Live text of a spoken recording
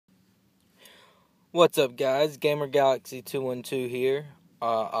What's up, guys? Gamer Galaxy 212 here,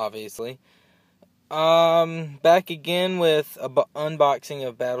 obviously. Back again with a unboxing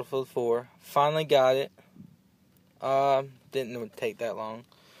of Battlefield 4. Finally got it. Didn't take that long.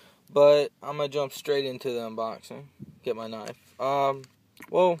 But I'm gonna jump straight into the unboxing. Get my knife. I'm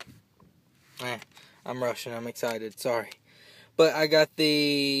rushing. I'm excited. Sorry. But I got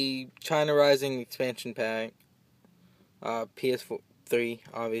the China Rising expansion pack. PS4 3,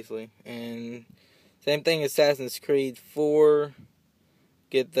 obviously. And same thing, Assassin's Creed 4.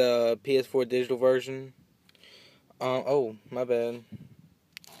 Get the PS4 digital version. Oh, my bad.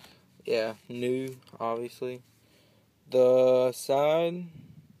 Yeah, new, obviously. The side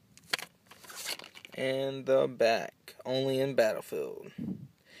and the back, only in Battlefield.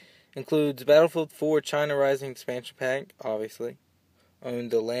 Includes Battlefield 4 China Rising expansion pack, obviously. Own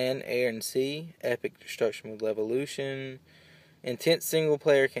the land, air, and sea. Epic destruction with Evolution. Intense single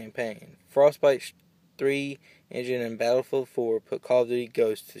player campaign. Frostbite 3 engine and Battlefield 4 put Call of Duty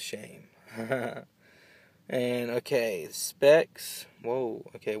Ghosts to shame. And okay, specs. Whoa,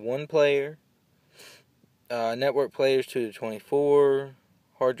 okay, 1 player. Network players 2 to 24.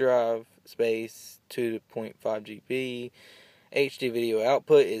 Hard drive space 2.5 GB. HD video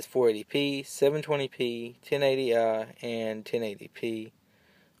output is 480p, 720p, 1080i, and 1080p.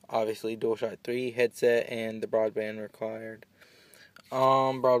 Obviously, DualShock 3 headset and the broadband required.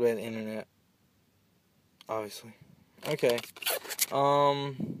 Broadband internet. Obviously. Okay.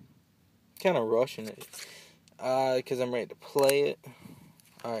 Kind of rushing it. Because I'm ready to play it.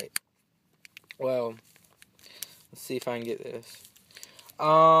 Alright. Well, let's see if I can get this.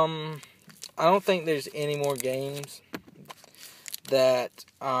 I don't think there's any more games that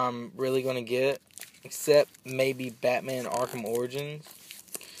I'm really going to get, except maybe Batman Arkham Origins.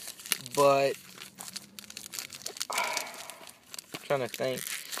 But I'm trying to think.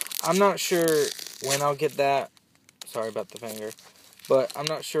 I'm not sure when I'll get that. Sorry about the finger. But I'm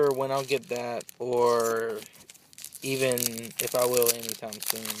not sure when I'll get that, or even if I will anytime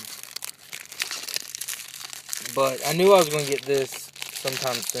soon. But I knew I was going to get this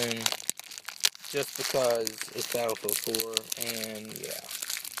sometime soon, just because it's Battlefield 4, and yeah.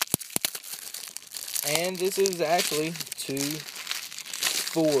 And this is actually 2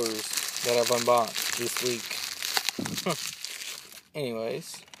 4s that I've unboxed this week.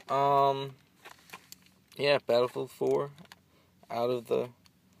 Anyways, yeah, Battlefield 4, out of the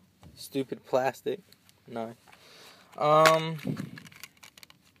stupid plastic. Nice.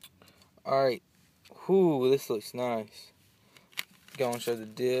 Alright. Whoo, this looks nice. Go and show the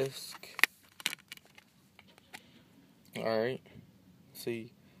disc. Alright.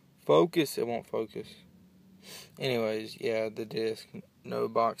 See. Focus. It won't focus. Anyways, yeah, the disc. No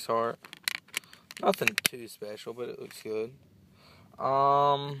box art. Nothing too special, but it looks good.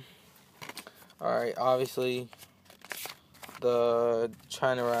 Alright, obviously, the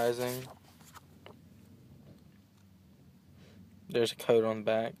China Rising. There's a code on the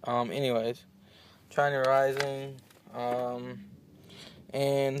back. Anyways, China Rising.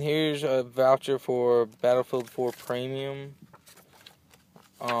 And here's a voucher for Battlefield 4 Premium.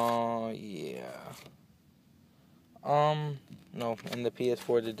 Yeah. No, and the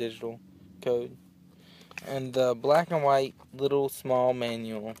PS4, the digital code. And the black and white little small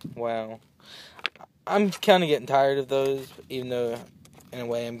manual. Wow. I'm kind of getting tired of those, even though in a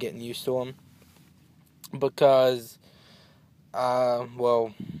way I'm getting used to them. Because,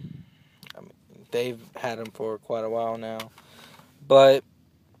 well, I mean, they've had them for quite a while now. But,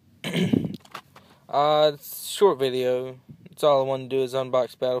 it's a short video. It's all I want to do is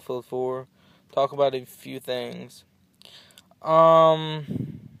unbox Battlefield 4. Talk about a few things.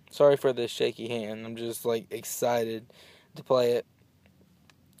 Sorry for the shaky hand. I'm just, like, excited to play it.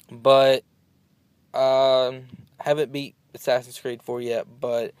 But, haven't beat Assassin's Creed 4 yet,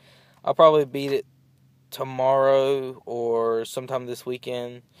 but I'll probably beat it tomorrow or sometime this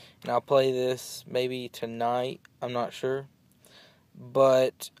weekend, and I'll play this maybe tonight. I'm not sure.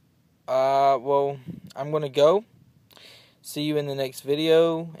 But, well, I'm gonna go. See you in the next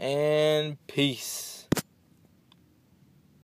video, and peace.